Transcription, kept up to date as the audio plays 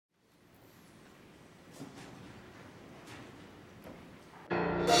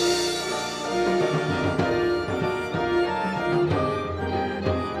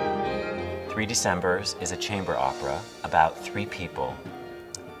Decembers is a chamber opera about three people: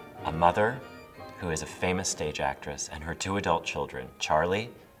 a mother, who is a famous stage actress, and her two adult children, Charlie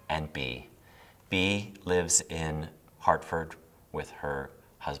and Bee. Bee lives in Hartford with her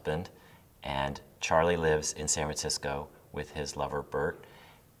husband, and Charlie lives in San Francisco with his lover, Bert.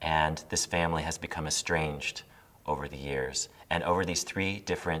 And this family has become estranged over the years. And over these 3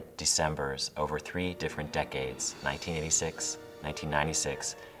 different Decembers, over 3 different decades, 1986,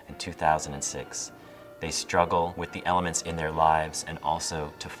 1996, and 2006, they struggle with the elements in their lives and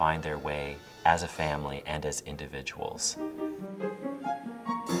also to find their way as a family and as individuals.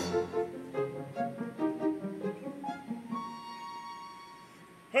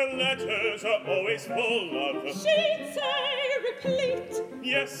 Her letters are always full of... She'd say replete.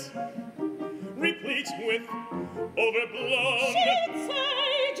 Yes, replete with overblown... She'd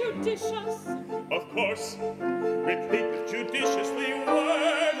say judicious. Of course, replete judiciously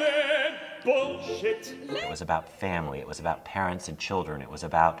worded bullshit. It was about family, it was about parents and children, it was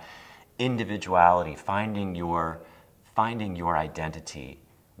about individuality, finding your identity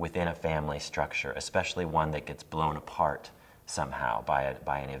within a family structure, especially one that gets blown apart somehow by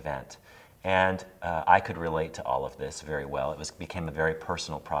an event. And I could relate to all of this very well. It became a very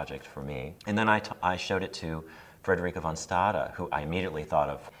personal project for me. And then I showed it to Frederica von Stade, who I immediately thought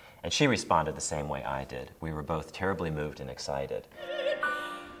of, and she responded the same way I did. We were both terribly moved and excited.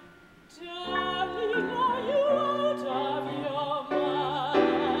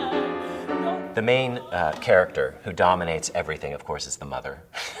 The main character who dominates everything, of course, is the mother,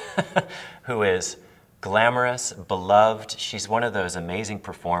 who is glamorous, beloved. She's one of those amazing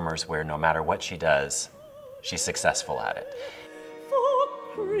performers where no matter what she does, she's successful at it. For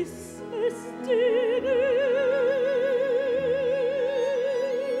Christmas dinner.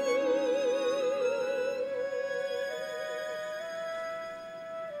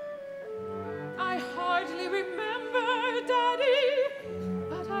 I hardly remember Daddy,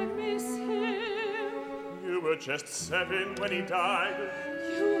 but I miss him. You were just 7 when he died.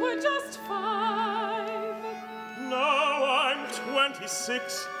 You were just 5. Now I'm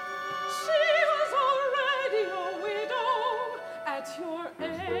 26. She was already a widow at your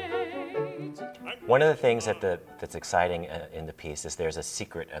age. One of the things that's exciting in the piece is there's a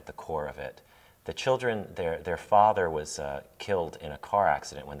secret at the core of it. The children, their father was killed in a car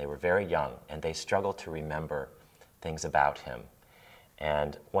accident when they were very young, and they struggle to remember things about him.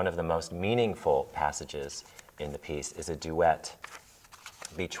 And one of the most meaningful passages in the piece is a duet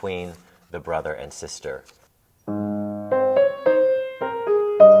between the brother and sister.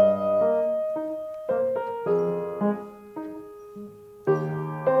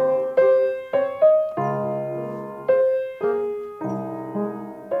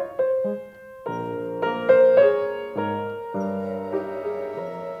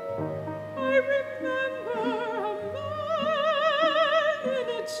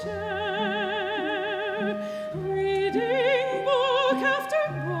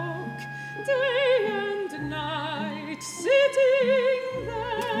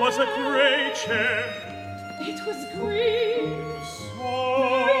 It was a great chair. It was green.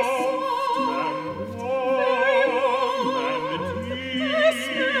 Soft and warm and deep.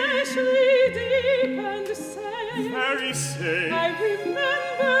 Especially deep and safe. Very safe. I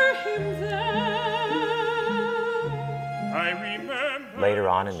remember him there. I remember. Later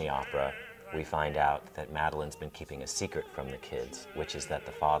on in the opera, we find out that Madeline's been keeping a secret from the kids, which is that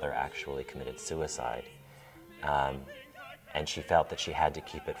the father actually committed suicide. And she felt that she had to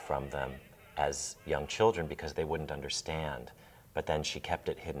keep it from them as young children because they wouldn't understand. But then she kept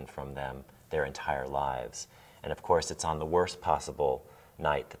it hidden from them their entire lives. And of course, it's on the worst possible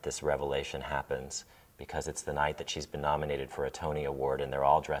night that this revelation happens, because it's the night that she's been nominated for a Tony Award and they're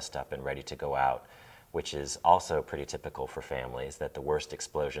all dressed up and ready to go out, which is also pretty typical for families, that the worst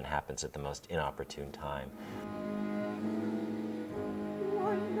explosion happens at the most inopportune time.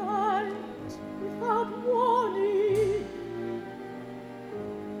 One night, without warning,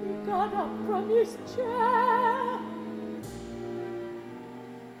 he got up from his chair.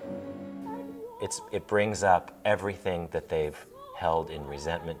 It brings up everything that they've held in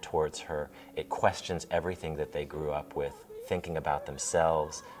resentment towards her. It questions everything that they grew up with, thinking about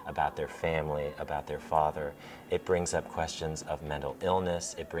themselves, about their family, about their father. It brings up questions of mental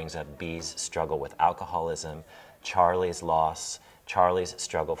illness. It brings up Bee's struggle with alcoholism, Charlie's loss, Charlie's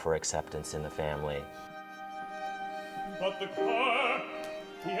struggle for acceptance in the family. But the car,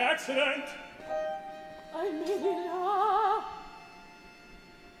 the accident. I made it up.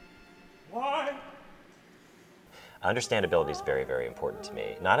 Why? Understandability is very, very important to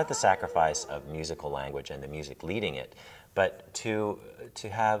me. Not at the sacrifice of musical language and the music leading it, but to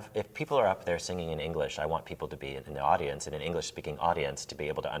have, if people are up there singing in English, I want people to be in the audience, in an English-speaking audience, to be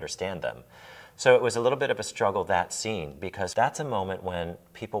able to understand them. So it was a little bit of a struggle, that scene, because that's a moment when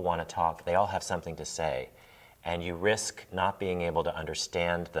people want to talk, they all have something to say, and you risk not being able to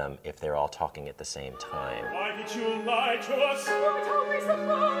understand them if they're all talking at the same time. Why did you lie to us? What are we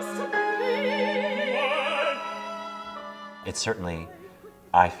supposed to believe? It's certainly,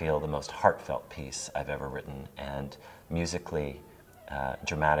 I feel, the most heartfelt piece I've ever written, and musically,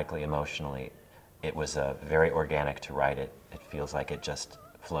 dramatically, emotionally, it was very organic to write it. It feels like it just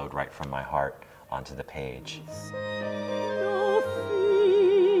flowed right from my heart onto the page. Say